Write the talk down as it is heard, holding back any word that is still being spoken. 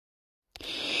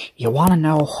You want to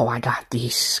know how I got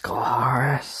these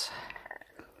scars?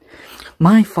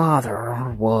 My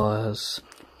father was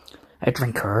a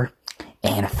drinker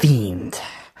and a fiend.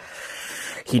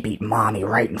 He beat Mommy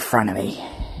right in front of me.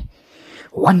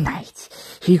 One night,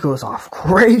 he goes off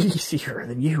crazier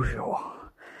than usual.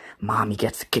 Mommy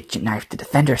gets a kitchen knife to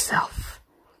defend herself.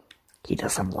 He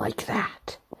doesn't like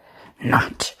that.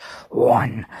 Not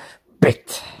one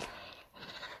bit.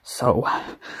 So,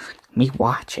 me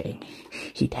watching,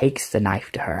 he takes the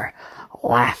knife to her,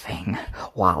 laughing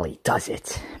while he does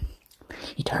it.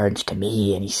 He turns to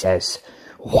me and he says,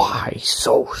 "Why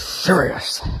so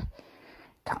serious?"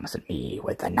 Comes at me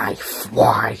with the knife.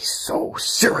 "Why so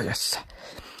serious?"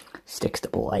 Sticks the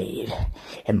blade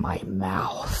in my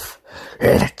mouth.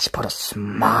 Let's put a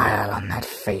smile on that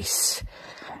face.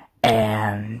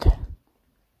 And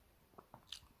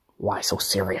why so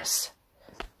serious?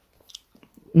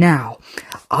 Now,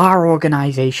 our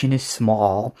organization is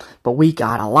small, but we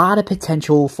got a lot of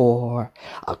potential for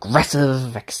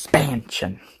aggressive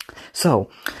expansion. So,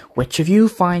 which of you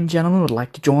fine gentlemen would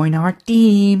like to join our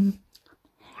team?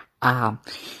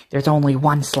 There's only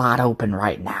one slot open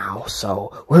right now,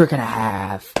 so we're gonna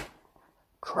have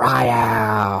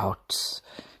tryouts.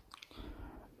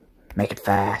 Make it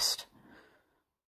fast.